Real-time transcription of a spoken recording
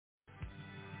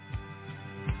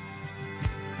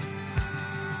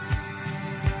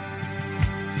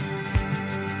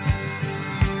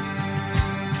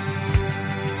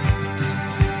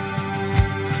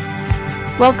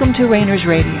Welcome to Rainers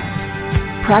Radio,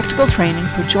 practical training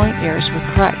for joint heirs with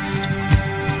Christ,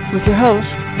 with your host,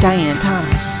 Diane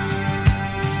Thomas.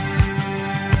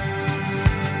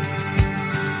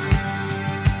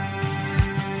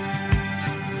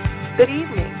 Good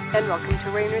evening, and welcome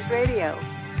to Rainers Radio.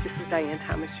 This is Diane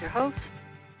Thomas, your host.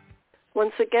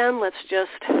 Once again, let's just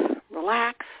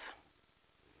relax.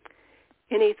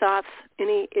 Any thoughts,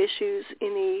 any issues,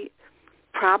 any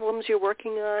problems you're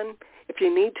working on, if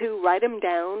you need to, write them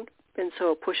down, and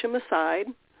so push them aside.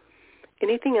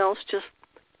 Anything else, just,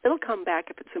 it'll come back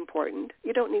if it's important.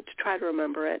 You don't need to try to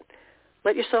remember it.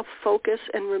 Let yourself focus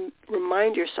and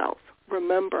remind yourself,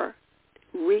 remember,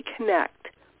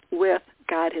 reconnect with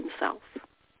God himself.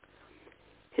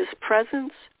 His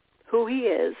presence, who he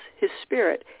is, his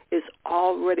spirit is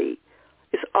always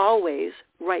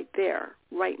right there,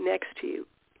 right next to you,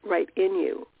 right in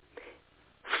you,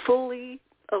 fully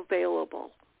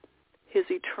available. His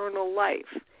eternal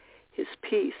life, his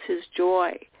peace, his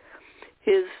joy,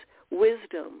 his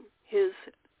wisdom, his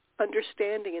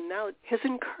understanding and knowledge, his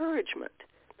encouragement,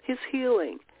 his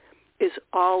healing is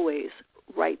always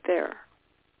right there.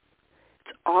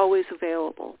 It's always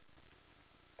available.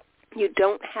 You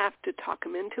don't have to talk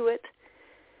him into it.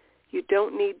 You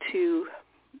don't need to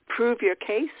prove your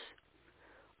case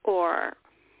or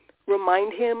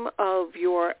remind him of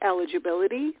your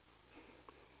eligibility.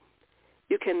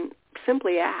 You can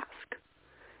simply ask.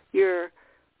 You're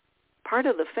part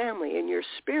of the family, and your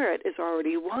spirit is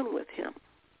already one with him.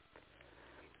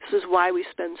 This is why we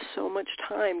spend so much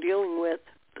time dealing with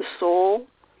the soul,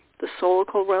 the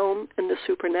soulical realm, and the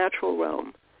supernatural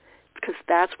realm, because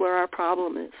that's where our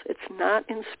problem is. It's not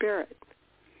in spirit.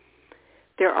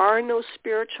 There are no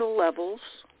spiritual levels.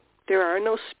 There are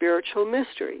no spiritual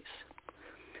mysteries.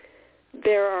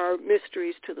 There are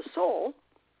mysteries to the soul.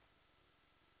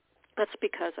 That's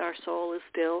because our soul is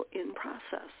still in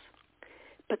process.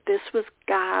 But this was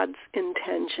God's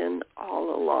intention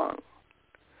all along.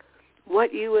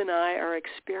 What you and I are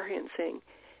experiencing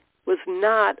was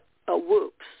not a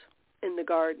whoops in the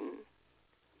garden.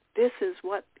 This is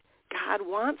what God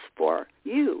wants for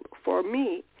you, for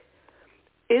me,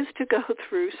 is to go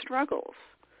through struggles,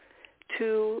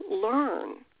 to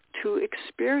learn, to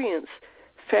experience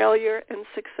failure and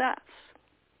success.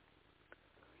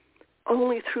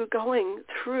 Only through going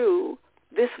through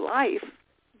this life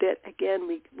that, again,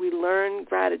 we learn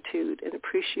gratitude and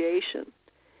appreciation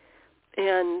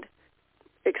and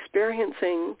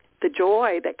experiencing the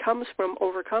joy that comes from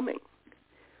overcoming.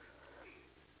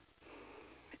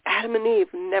 Adam and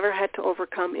Eve never had to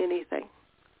overcome anything.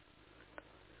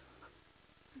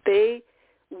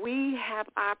 We have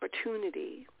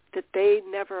opportunity that they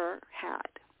never had.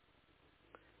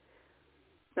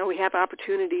 Now we have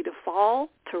opportunity to fall,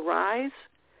 to rise,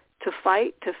 to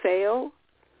fight, to fail,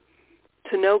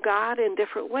 to know God in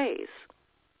different ways,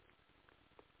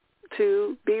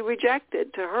 to be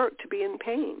rejected, to hurt, to be in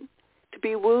pain, to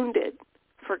be wounded,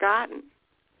 forgotten,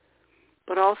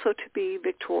 but also to be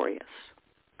victorious,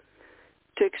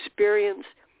 to experience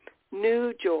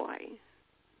new joy,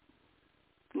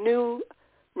 new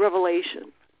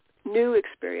revelation, new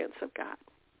experience of God.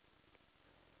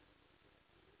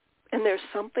 And there's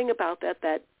something about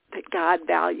that God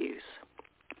values.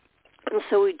 And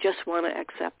so we just want to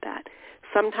accept that.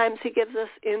 Sometimes he gives us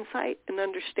insight and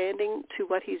understanding to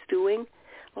what he's doing.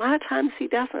 A lot of times he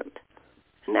doesn't.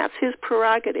 And that's his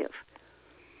prerogative.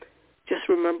 Just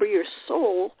remember, your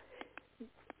soul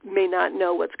may not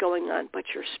know what's going on, but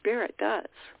your spirit does.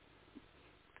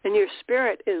 And your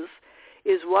spirit is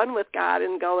one with God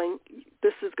and going,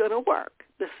 this is going to work.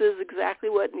 This is exactly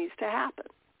what needs to happen.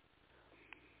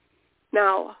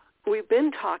 Now, we've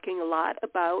been talking a lot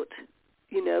about,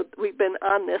 we've been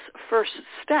on this first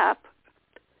step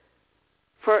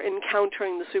for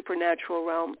encountering the supernatural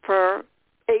realm for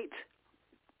 8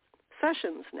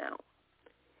 sessions now.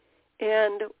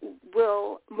 And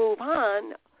we'll move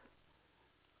on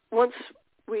once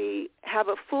we have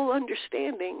a full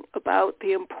understanding about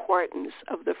the importance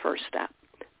of the first step,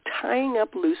 tying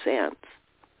up loose ends.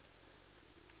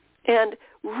 And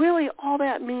really all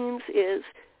that means is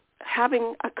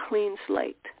having a clean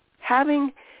slate,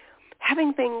 having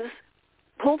things,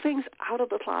 pull things out of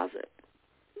the closet.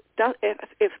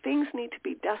 If things need to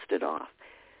be dusted off,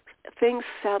 things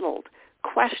settled,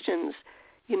 questions,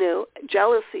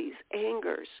 jealousies,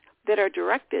 angers that are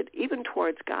directed even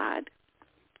towards God,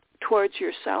 towards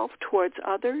yourself, towards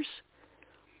others,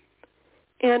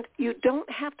 and you don't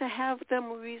have to have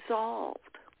them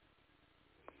resolved.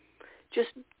 Just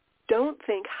don't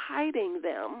think hiding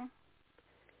them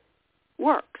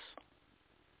works.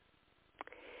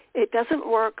 It doesn't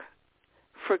work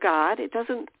for God. It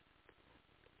doesn't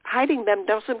hiding them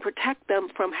doesn't protect them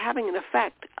from having an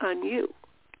effect on you.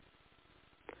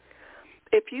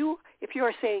 If you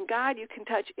are saying, God, you can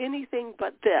touch anything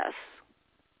but this,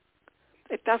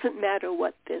 it doesn't matter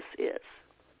what this is.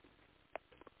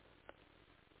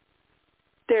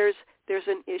 There's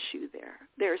an issue there.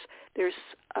 There's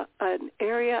an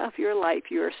area of your life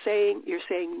you're saying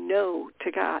no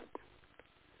to God,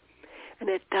 and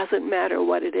it doesn't matter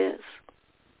what it is.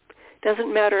 It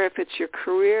doesn't matter if it's your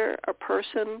career, a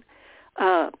person,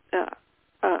 a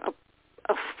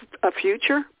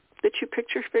future that you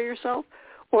picture for yourself,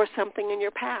 or something in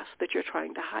your past that you're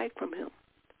trying to hide from him.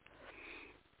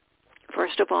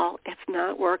 First of all, it's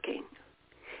not working.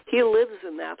 He lives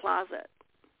in that closet.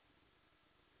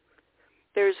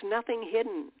 There's nothing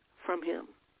hidden from him.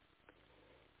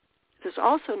 There's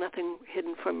also nothing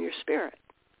hidden from your spirit.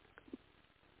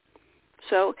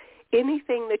 So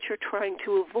anything that you're trying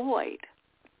to avoid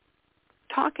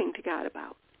talking to God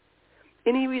about,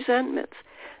 any resentments.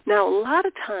 Now, a lot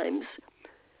of times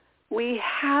we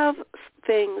have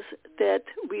things that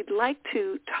we'd like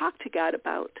to talk to God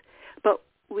about, but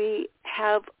we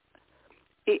have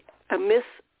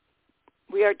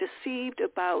we are deceived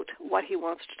about what he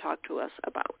wants to talk to us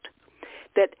about.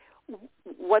 That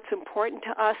what's important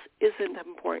to us isn't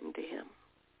important to him.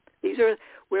 These are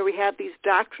where we have these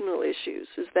doctrinal issues,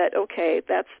 is that, okay,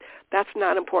 that's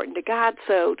not important to God,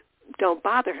 so don't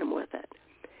bother him with it.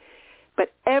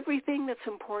 But everything that's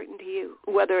important to you,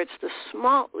 whether it's the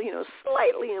small,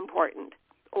 slightly important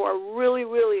or really,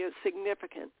 really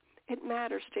significant, it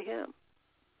matters to him.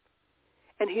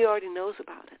 And he already knows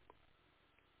about it.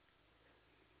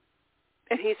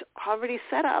 And he's already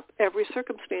set up every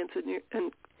circumstance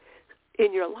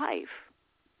in your life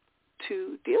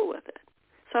to deal with it.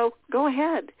 So go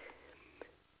ahead.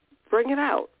 Bring it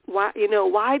out.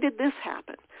 Why did this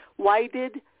happen? Why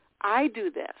did I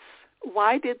do this?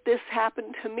 Why did this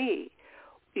happen to me?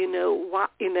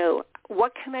 What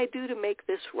can I do to make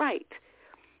this right?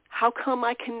 How come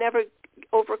I can never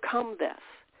overcome this?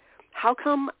 How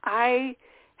come I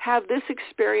have this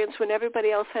experience when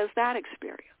everybody else has that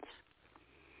experience?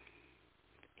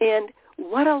 And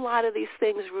what a lot of these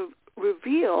things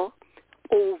reveal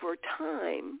over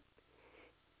time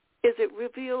is it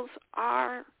reveals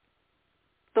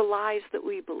the lies that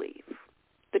we believe,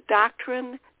 the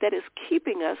doctrine that is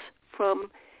keeping us from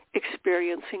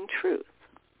experiencing truth.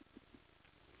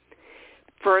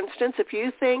 For instance, if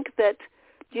you think that,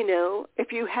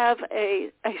 if you have a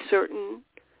certain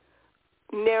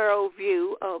narrow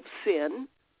view of sin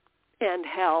and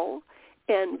hell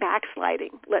and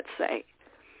backsliding, let's say,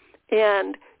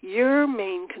 and your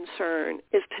main concern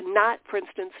is to not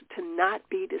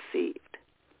be deceived.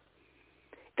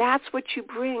 That's what you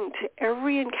bring to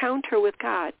every encounter with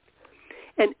God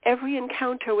and every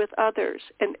encounter with others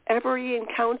and every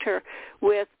encounter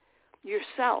with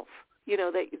yourself,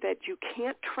 that you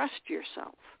can't trust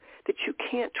yourself, that you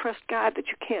can't trust God, that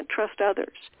you can't trust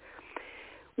others.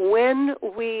 When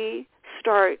we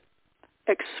start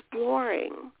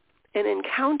exploring and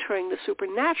encountering the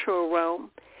supernatural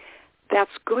realm,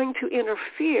 that's going to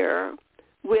interfere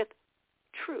with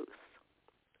truth,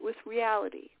 with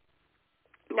reality.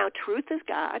 Now, truth is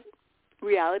God,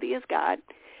 reality is God,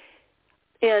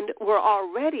 and we're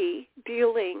already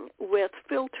dealing with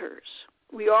filters.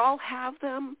 We all have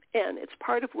them, and it's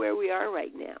part of where we are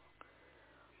right now.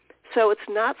 So it's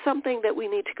not something that we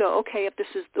need to go, okay, if this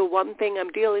is the one thing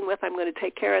I'm dealing with, I'm going to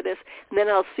take care of this, and then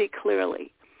I'll see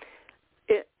clearly.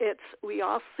 We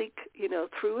all seek,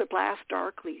 through a glass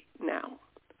darkly now,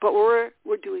 but we're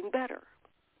doing better.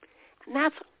 And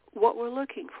that's what we're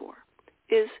looking for,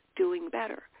 is doing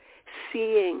better,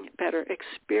 seeing better,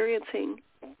 experiencing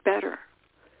better.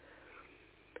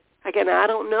 Again, I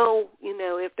don't know,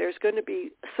 if there's going to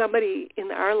be somebody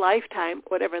in our lifetime,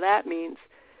 whatever that means,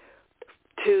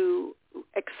 to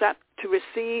accept, to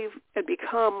receive and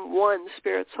become one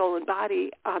spirit, soul, and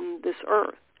body on this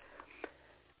earth.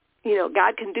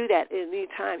 God can do that at any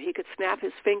time. He could snap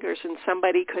his fingers and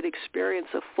somebody could experience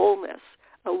a fullness,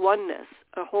 a oneness,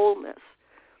 a wholeness.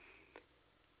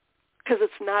 Because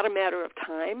it's not a matter of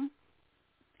time,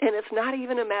 and it's not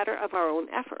even a matter of our own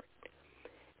effort.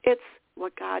 It's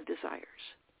what God desires.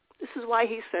 This is why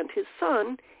he sent his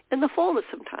son in the fullness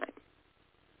of time.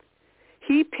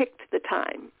 He picked the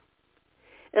time.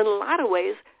 In a lot of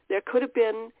ways, there could have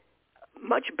been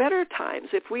much better times.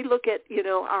 If we look at,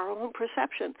 our own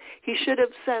perception, he should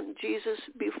have sent Jesus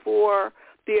before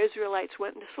the Israelites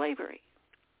went into slavery.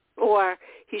 Or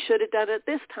he should have done it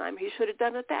this time. He should have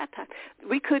done it that time.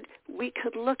 We could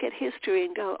look at history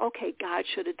and go, okay, God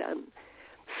should have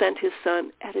sent his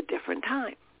son at a different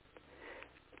time.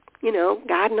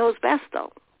 God knows best,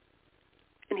 though.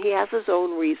 and he has his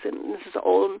own reason and his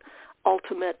own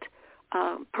ultimate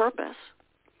purpose.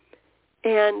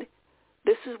 And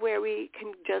this is where we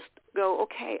can just go,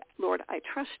 okay, Lord, I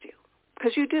trust you,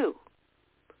 because you do.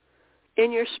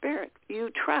 In your spirit, you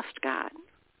trust God.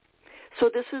 So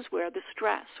this is where the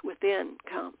stress within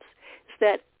comes, is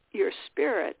that your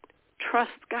spirit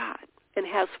trusts God and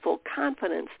has full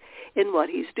confidence in what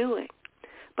he's doing.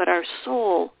 But our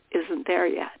soul isn't there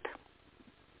yet.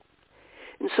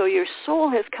 And so your soul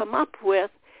has come up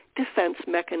with defense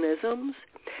mechanisms.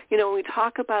 You know, when we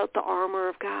talk about the armor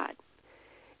of God,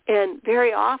 and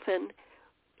very often,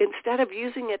 instead of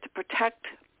using it to protect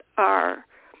our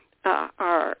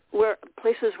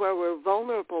places where we're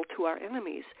vulnerable to our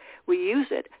enemies, we use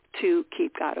it to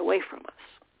keep God away from us,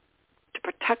 to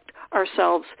protect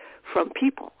ourselves from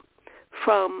people,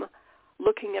 from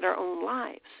looking at our own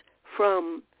lives,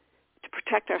 to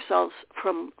protect ourselves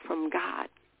from God.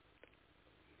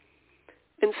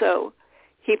 And so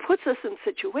he puts us in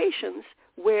situations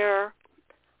where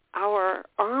our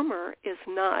armor is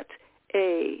not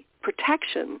a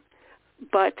protection,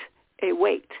 but a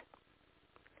weight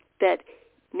that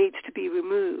needs to be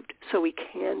removed so we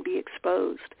can be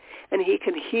exposed. And he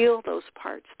can heal those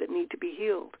parts that need to be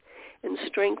healed and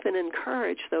strengthen and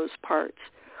encourage those parts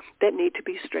that need to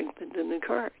be strengthened and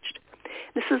encouraged.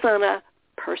 This is on a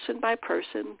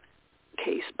person-by-person,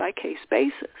 case-by-case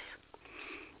basis.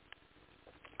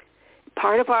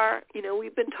 Part of our,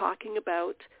 we've been talking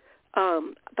about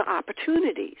the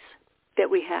opportunities that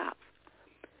we have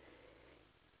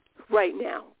right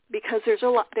now, because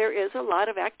there is a lot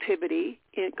of activity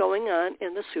going on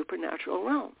in the supernatural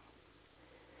realm.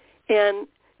 And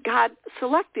God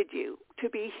selected you to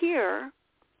be here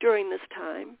during this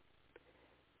time,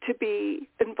 to be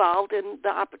involved in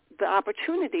the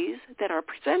opportunities that are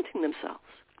presenting themselves.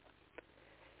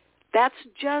 That's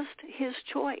just his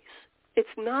choice. It's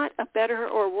not a better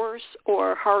or worse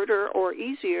or harder or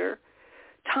easier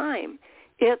time.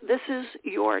 This is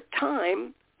your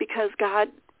time because God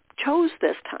chose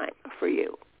this time for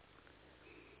you.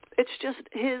 It's just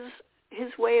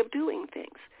his way of doing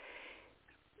things.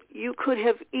 You could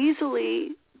have easily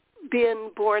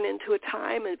been born into a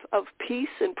time of peace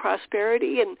and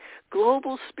prosperity and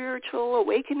global spiritual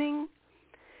awakening,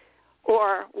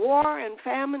 or war and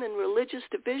famine and religious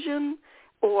division,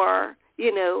 or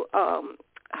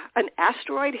an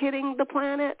asteroid hitting the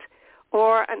planet,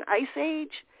 or an ice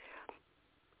age.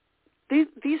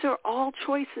 These are all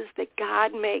choices that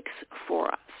God makes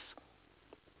for us.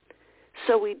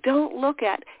 So we don't look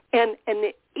at, and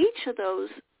in each of those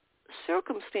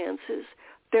circumstances,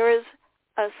 there is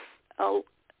a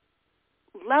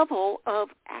level of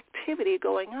activity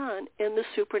going on in the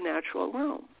supernatural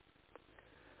realm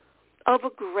of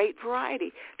a great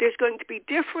variety. There's going to be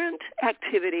different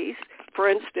activities. For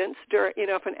instance,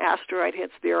 if an asteroid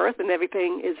hits the Earth and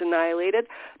everything is annihilated,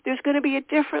 there's going to be a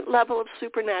different level of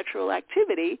supernatural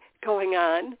activity going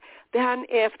on than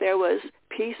if there was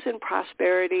peace and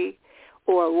prosperity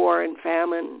or war and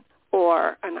famine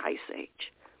or an ice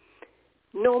age.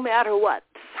 No matter what,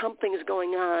 something's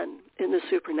going on in the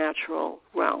supernatural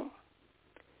realm.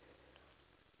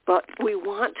 But we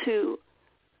want to,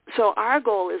 so our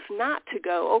goal is not to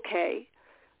go, okay,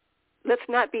 let's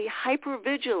not be hyper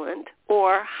vigilant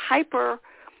or hyper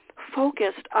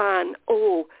focused on,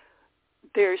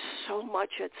 there's so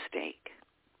much at stake.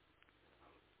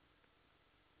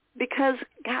 Because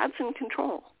God's in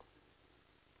control.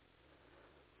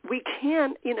 We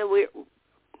can,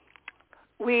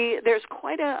 there's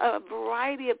quite a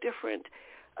variety of different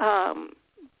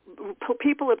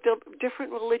people of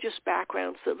different religious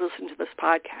backgrounds that listen to this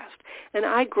podcast, and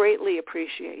I greatly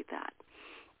appreciate that.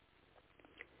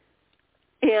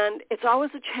 And it's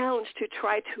always a challenge to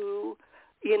try to,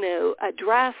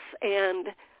 address and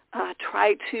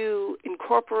try to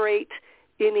incorporate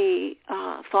any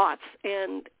thoughts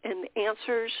and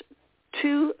answers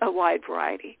to a wide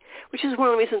variety, which is one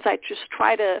of the reasons I just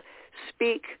try to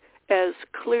speak as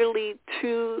clearly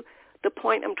to the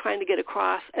point I'm trying to get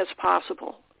across as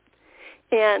possible.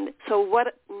 And so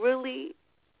what really,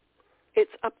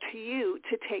 it's up to you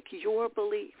to take your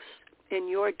beliefs and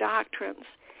your doctrines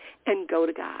and go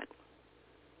to God.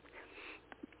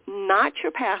 Not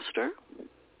your pastor,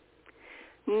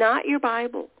 not your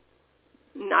Bible,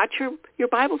 not your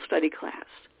Bible study class,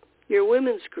 your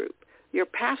women's group, your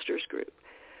pastor's group.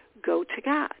 Go to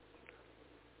God.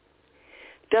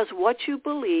 Does what you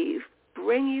believe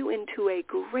bring you into a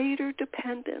greater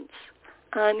dependence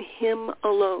on him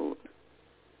alone?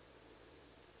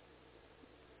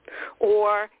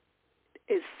 Or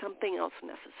is something else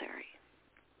necessary?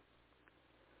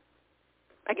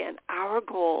 Again, our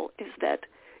goal is that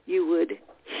You would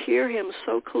hear him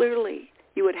so clearly.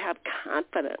 You would have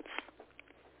confidence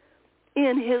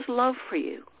in his love for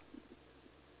you,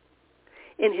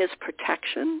 in his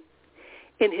protection,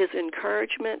 in his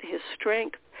encouragement, his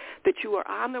strength, that you are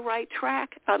on the right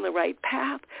track, on the right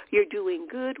path. You're doing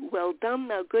good. Well done,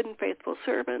 thou good and faithful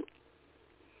servant.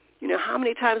 You know, how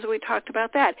many times have we talked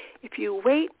about that? If you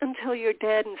wait until you're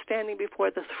dead and standing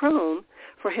before the throne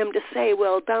for him to say,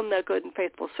 well done, thou good and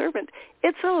faithful servant,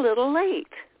 it's a little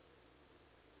late.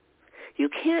 You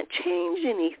can't change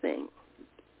anything.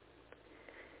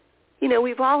 You know,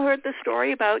 we've all heard the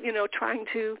story about, you know, trying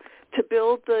to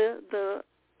build the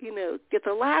get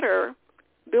the ladder,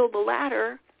 build the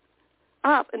ladder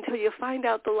up until you find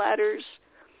out the ladder's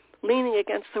leaning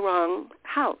against the wrong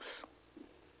house.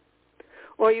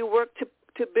 Or you work to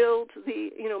build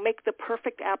make the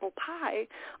perfect apple pie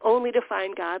only to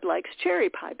find God likes cherry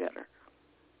pie better.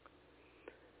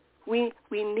 We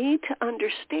need to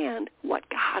understand what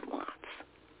God wants.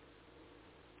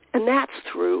 And that's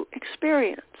through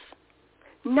experience.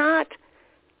 Not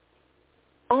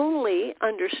only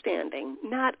understanding,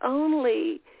 not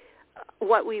only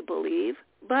what we believe,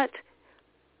 but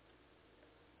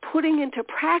putting into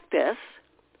practice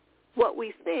what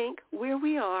we think, where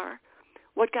we are,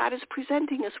 what God is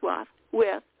presenting us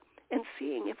with, and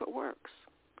seeing if it works.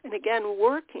 And again,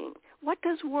 working. What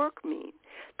does work mean?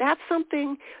 That's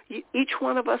something each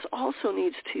one of us also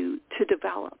needs to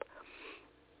develop.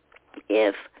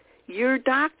 If your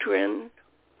doctrine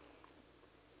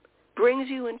brings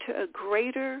you into a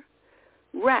greater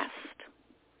rest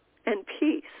and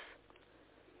peace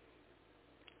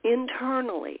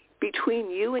internally between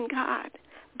you and God,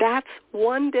 that's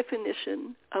one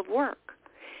definition of work.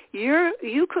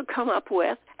 You could come up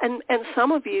with, and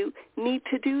some of you need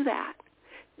to do that,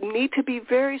 need to be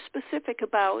very specific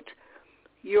about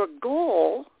your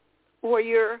goal or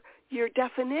your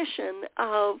definition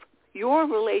of your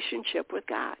relationship with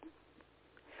God.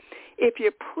 If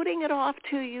you're putting it off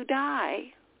till you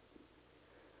die,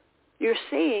 you're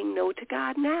saying no to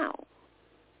God now.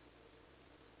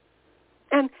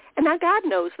 And now God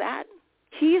knows that.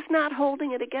 He's not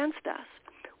holding it against us.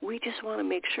 We just want to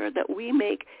make sure that we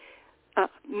make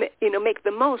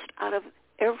the most out of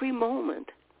every moment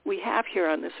we have here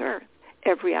on this earth,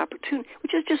 every opportunity,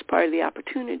 which is just part of the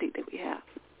opportunity that we have.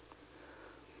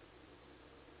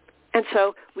 And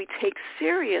so we take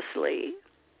seriously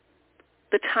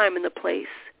the time and the place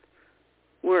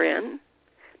we're in,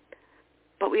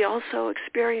 but we also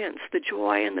experience the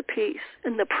joy and the peace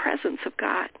and the presence of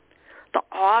God, the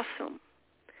awesome,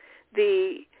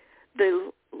 the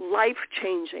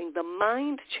life-changing, the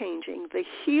mind-changing, the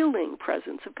healing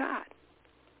presence of God.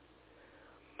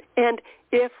 And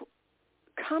if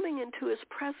coming into his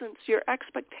presence, your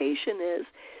expectation is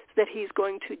that he's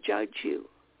going to judge you,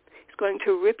 he's going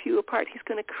to rip you apart, he's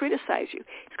going to criticize you,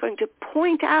 he's going to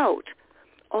point out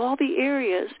all the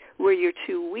areas where you're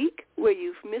too weak, where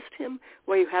you've missed him,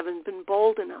 where you haven't been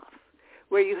bold enough,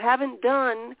 where you haven't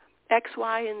done X,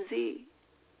 Y, and Z.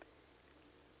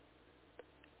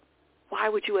 Why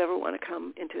would you ever want to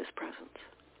come into his presence?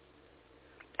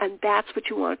 And that's what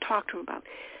you want to talk to him about.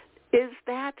 Is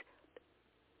that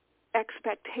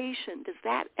expectation, does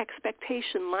that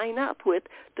expectation line up with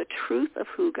the truth of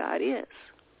who God is?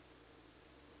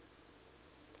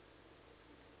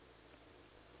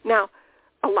 Now,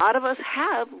 a lot of us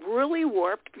have really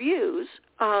warped views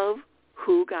of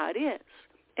who God is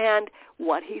and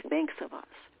what he thinks of us.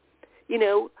 You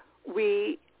know,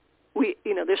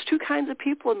 there's two kinds of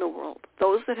people in the world,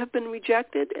 those that have been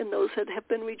rejected and those that have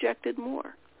been rejected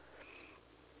more.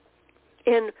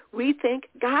 And we think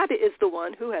God is the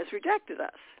one who has rejected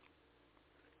us.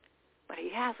 But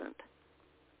he hasn't.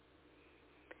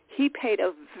 He paid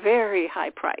a very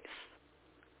high price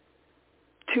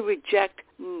to reject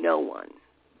no one.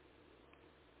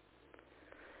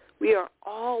 We are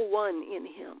all one in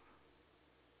him.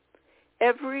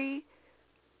 Every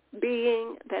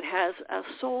being that has a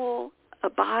soul, a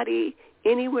body,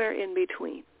 anywhere in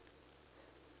between.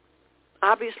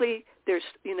 Obviously, there's,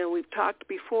 we've talked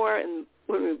before, and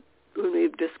when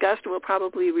we've discussed, and we'll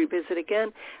probably revisit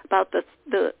again, about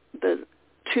the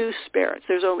two spirits.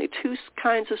 There's only two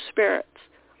kinds of spirits.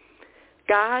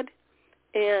 God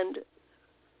and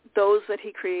those that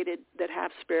he created that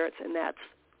have spirits, and that's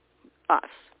us.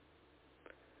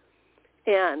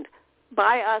 And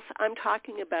by us, I'm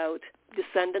talking about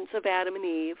descendants of Adam and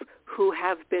Eve who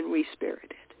have been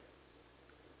respirited.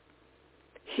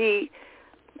 He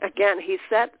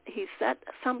set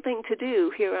something to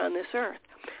do here on this earth.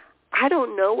 I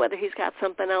don't know whether he's got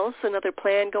something else, another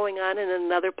plan going on in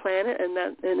another planet and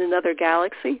in another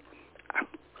galaxy.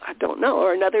 I don't know,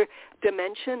 or another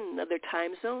dimension, another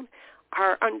time zone.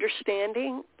 Our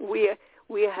understanding, we're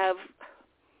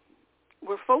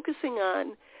focusing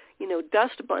on,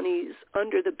 dust bunnies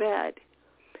under the bed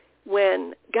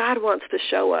when God wants to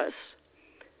show us,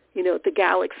 the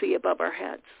galaxy above our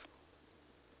heads.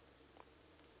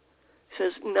 He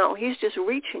says, no, he's just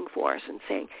reaching for us and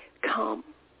saying, come,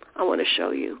 I want to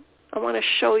show you. I want to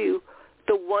show you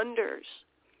the wonders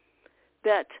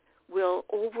that will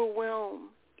overwhelm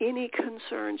any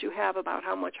concerns you have about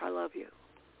how much I love you.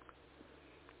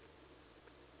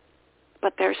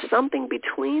 But there's something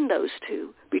between those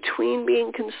two, between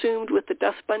being consumed with the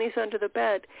dust bunnies under the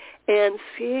bed and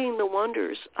seeing the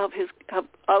wonders of his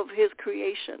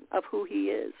creation, of who he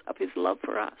is, of his love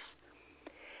for us.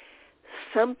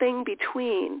 Something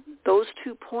between those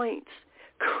 2 points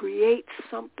creates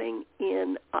something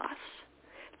in us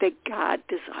that God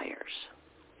desires,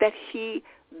 that he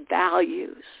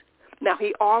values. Now,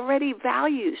 he already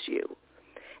values you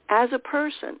as a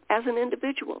person, as an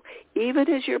individual, even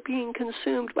as you're being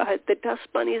consumed by the dust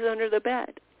bunnies under the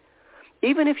bed.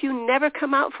 Even if you never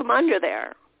come out from under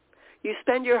there, you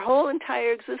spend your whole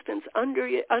entire existence under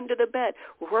the bed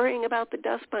worrying about the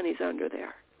dust bunnies under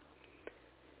there.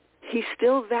 He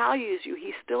still values you.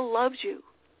 He still loves you.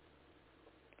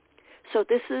 So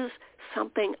this is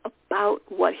something about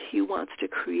what he wants to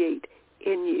create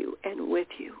in you and with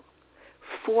you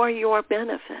for your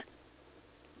benefit.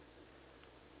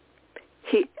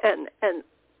 And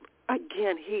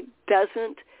again, he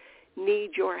doesn't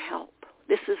need your help.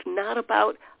 This is not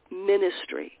about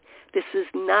ministry. This is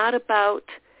not about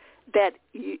that,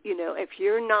 if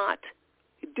you're not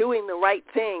doing the right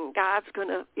thing, God's going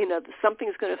to,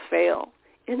 something's going to fail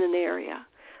in an area.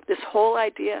 This whole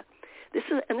idea, this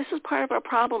is part of our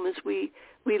problem, is we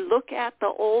look at the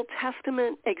Old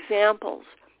Testament examples.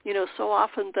 So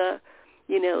often the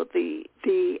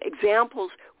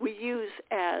examples we use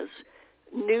as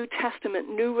New Testament,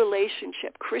 new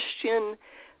relationship, Christian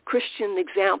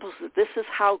examples that this is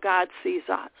how God sees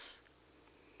us.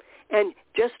 And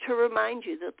just to remind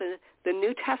you that the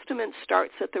New Testament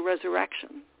starts at the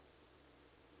resurrection.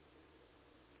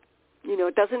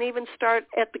 It doesn't even start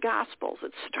at the Gospels.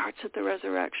 It starts at the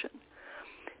resurrection.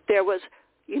 There was,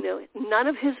 none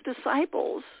of his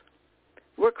disciples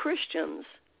were Christians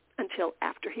until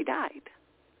after he died.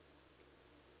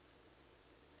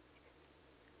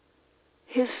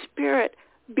 His spirit,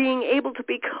 being able to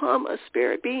become a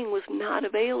spirit being, was not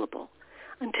available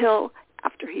until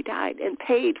after he died and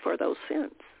paid for those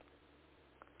sins.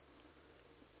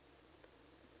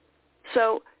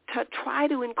 So to try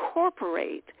to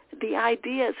incorporate the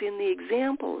ideas in the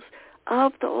examples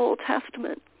of the Old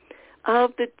Testament,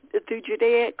 of the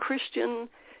Judaic Christian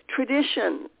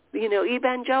tradition,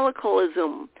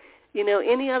 evangelicalism,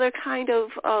 any other kind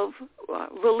of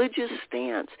religious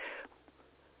stance,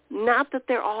 not that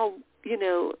they're all,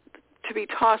 to be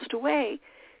tossed away,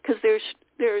 because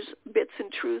there's bits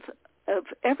and truth of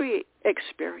every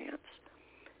experience.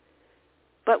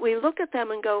 But we look at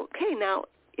them and go, okay, now,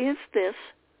 is this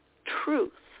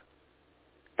truth?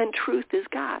 And truth is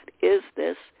God. Does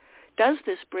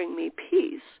this bring me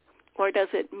peace, or does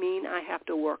it mean I have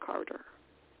to work harder?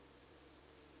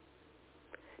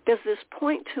 Does this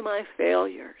point to my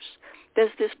failures? Does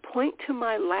this point to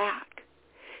my lack?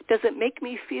 Does it make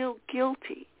me feel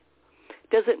guilty?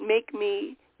 Does it make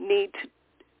me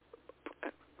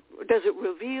does it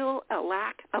reveal a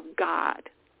lack of God?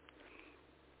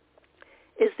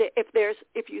 Is that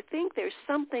if you think there's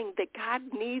something that God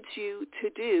needs you to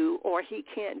do, or he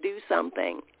can't do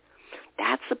something,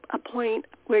 that's a point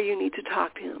where you need to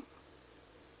talk to him.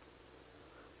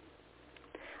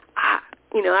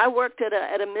 I worked at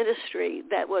a ministry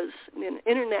that was an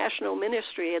international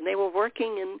ministry, and they were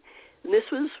working in, and this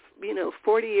was,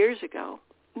 40 years ago,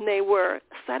 and they were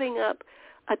setting up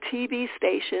a TV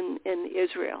station in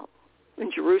Israel,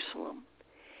 in Jerusalem.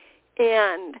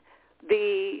 And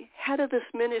the head of this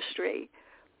ministry,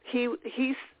 he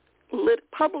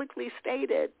publicly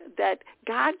stated that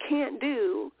God can't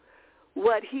do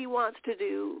what he wants to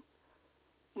do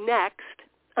next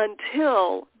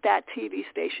until that TV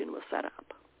station was set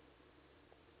up.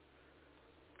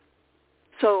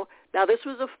 So now this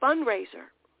was a fundraiser.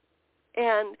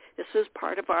 And this is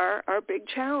part of our big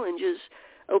challenge is,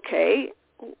 okay,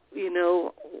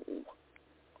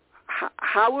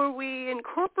 how are we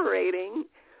incorporating,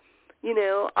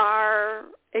 our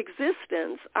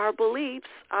existence, our beliefs,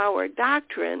 our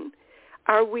doctrine?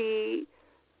 Are we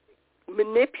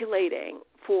manipulating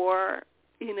for,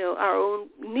 our own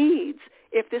needs?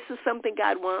 If this is something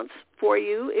God wants for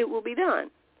you, it will be done.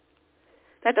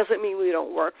 That doesn't mean we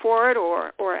don't work for it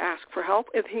or ask for help,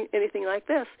 anything like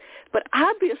this. But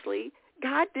obviously,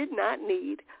 God did not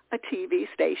need a TV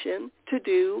station to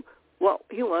do what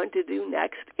he wanted to do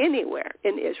next anywhere,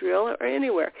 in Israel or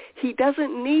anywhere. He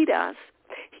doesn't need us.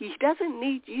 He doesn't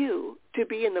need you to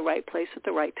be in the right place at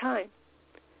the right time.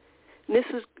 And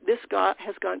this God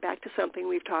has gone back to something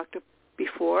we've talked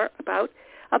before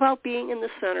about being in the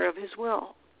center of his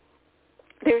will.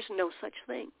 There's no such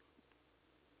thing.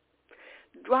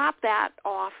 Drop that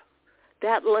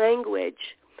language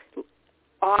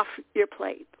off your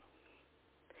plate.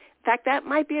 In fact, that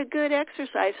might be a good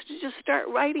exercise to just start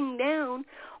writing down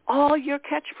all your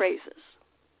catchphrases.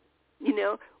 You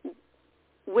know,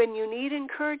 when you need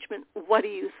encouragement, what do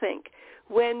you think?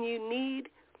 When you need,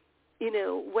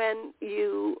 when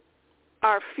you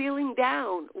are feeling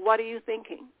down, what are you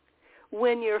thinking?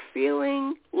 When you're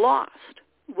feeling lost,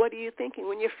 what are you thinking?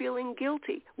 When you're feeling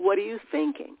guilty, what are you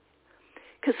thinking?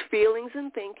 Because feelings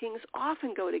and thinkings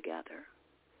often go together.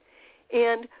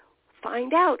 And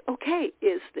find out, okay,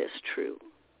 is this true?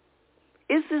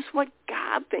 Is this what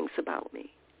God thinks about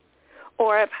me?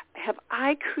 Or have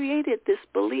I created this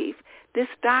belief, this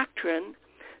doctrine,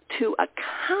 to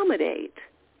accommodate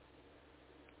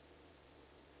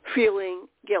feeling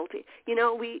guilty? You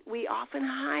know, we often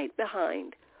hide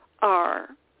behind our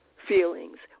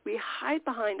feelings. We hide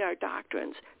behind our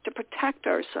doctrines to protect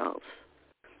ourselves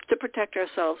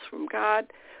from God,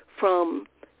 from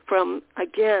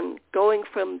again, going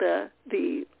from the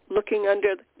looking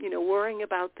under, worrying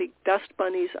about the dust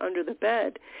bunnies under the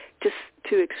bed, just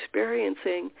to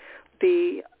experiencing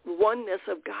the oneness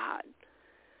of God.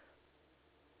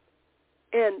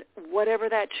 And whatever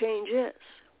that change is.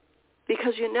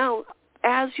 Because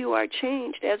as you are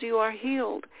changed, as you are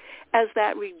healed, as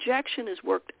that rejection is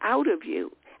worked out of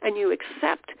you, and you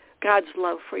accept God's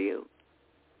love for you,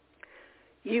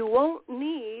 you won't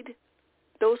need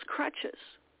those crutches.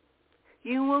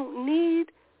 You won't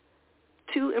need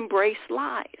to embrace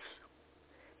lies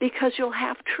because you'll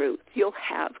have truth. You'll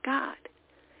have God.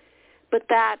 But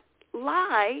that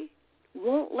lie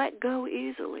won't let go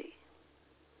easily.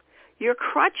 Your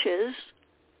crutches,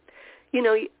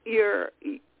 the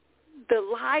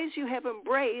lies you have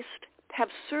embraced have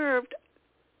served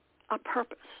a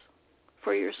purpose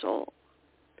for your soul.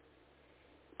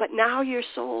 But now your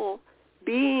soul,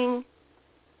 being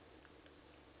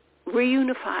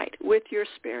reunified with your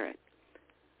spirit,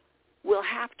 will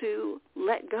have to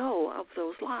let go of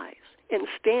those lies and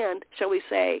stand, shall we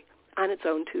say, on its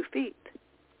own 2 feet.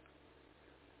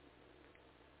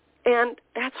 And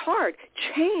that's hard.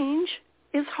 Change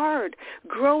is hard.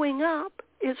 Growing up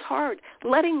is hard.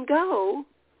 Letting go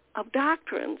of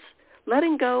doctrines,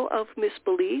 letting go of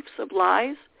misbeliefs, of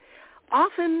lies,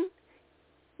 often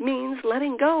means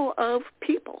letting go of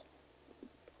people,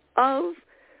 of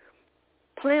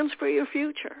plans for your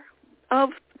future, of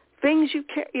things you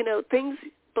care,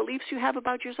 beliefs you have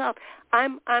about yourself.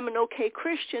 I'm an okay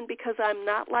Christian because I'm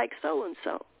not like so and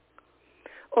so,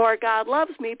 or God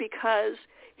loves me because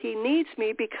He needs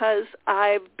me because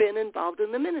I've been involved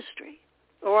in the ministry,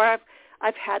 or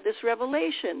I've had this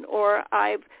revelation, or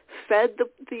I've fed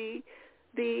the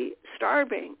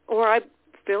starving, or I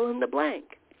fill in the blank.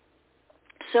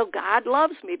 So God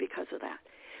loves me because of that.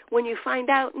 When you find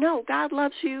out, no, God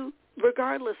loves you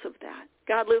regardless of that.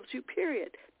 God loves you,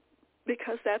 period,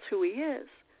 because that's who He is.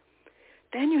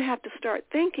 Then you have to start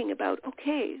thinking about,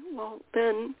 okay, well,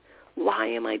 then why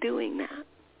am I doing that?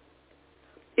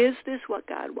 Is this what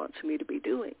God wants me to be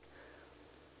doing?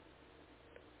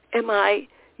 Am I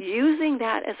using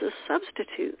that as a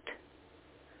substitute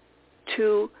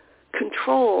to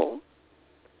control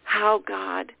how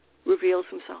God reveals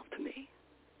Himself to me?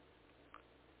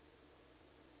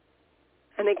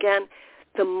 And again,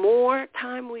 the more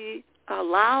time we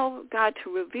allow God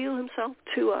to reveal Himself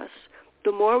to us,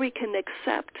 the more we can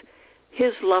accept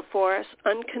His love for us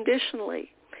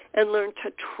unconditionally and learn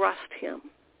to trust Him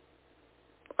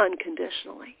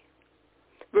unconditionally,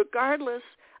 regardless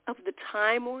of the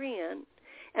time we're in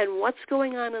and what's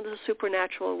going on in the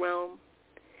supernatural realm.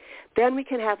 Then we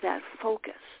can have that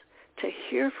focus to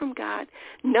hear from God,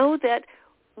 know that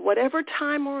whatever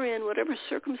time we're in, whatever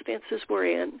circumstances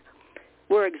we're in,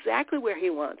 we're exactly where He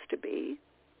wants to be,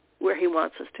 where He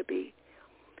wants us to be.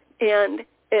 And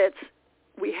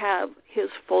we have His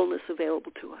fullness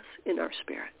available to us in our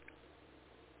spirit.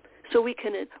 So we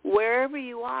can, wherever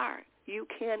you are, you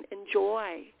can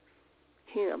enjoy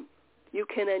Him. You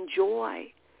can enjoy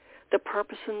the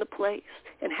purpose and the place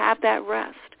and have that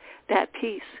rest, that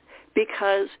peace,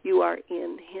 because you are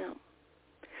in Him.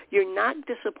 You're not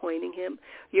disappointing Him.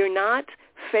 You're not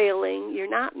failing. You're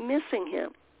not missing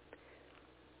Him.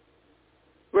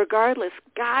 Regardless,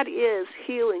 God is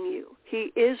healing you.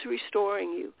 He is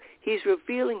restoring you. He's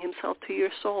revealing himself to your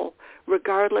soul,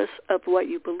 regardless of what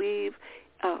you believe,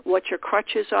 what your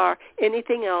crutches are,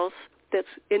 anything else,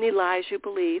 any lies you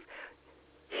believe.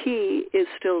 He is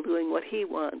still doing what he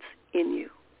wants in you.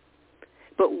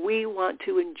 But we want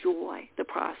to enjoy the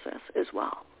process as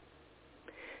well.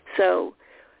 So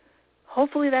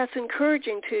hopefully that's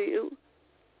encouraging to you.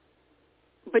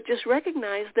 But just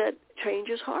recognize that change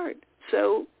is hard.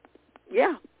 So,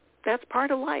 yeah, that's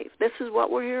part of life. This is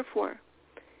what we're here for,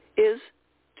 is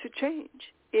to change,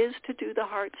 is to do the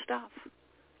hard stuff.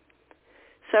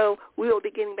 So we will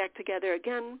be getting back together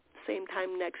again, same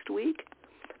time next week.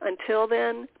 Until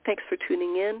then, thanks for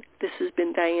tuning in. This has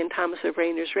been Diane Thomas of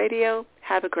Rainers Radio.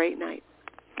 Have a great night.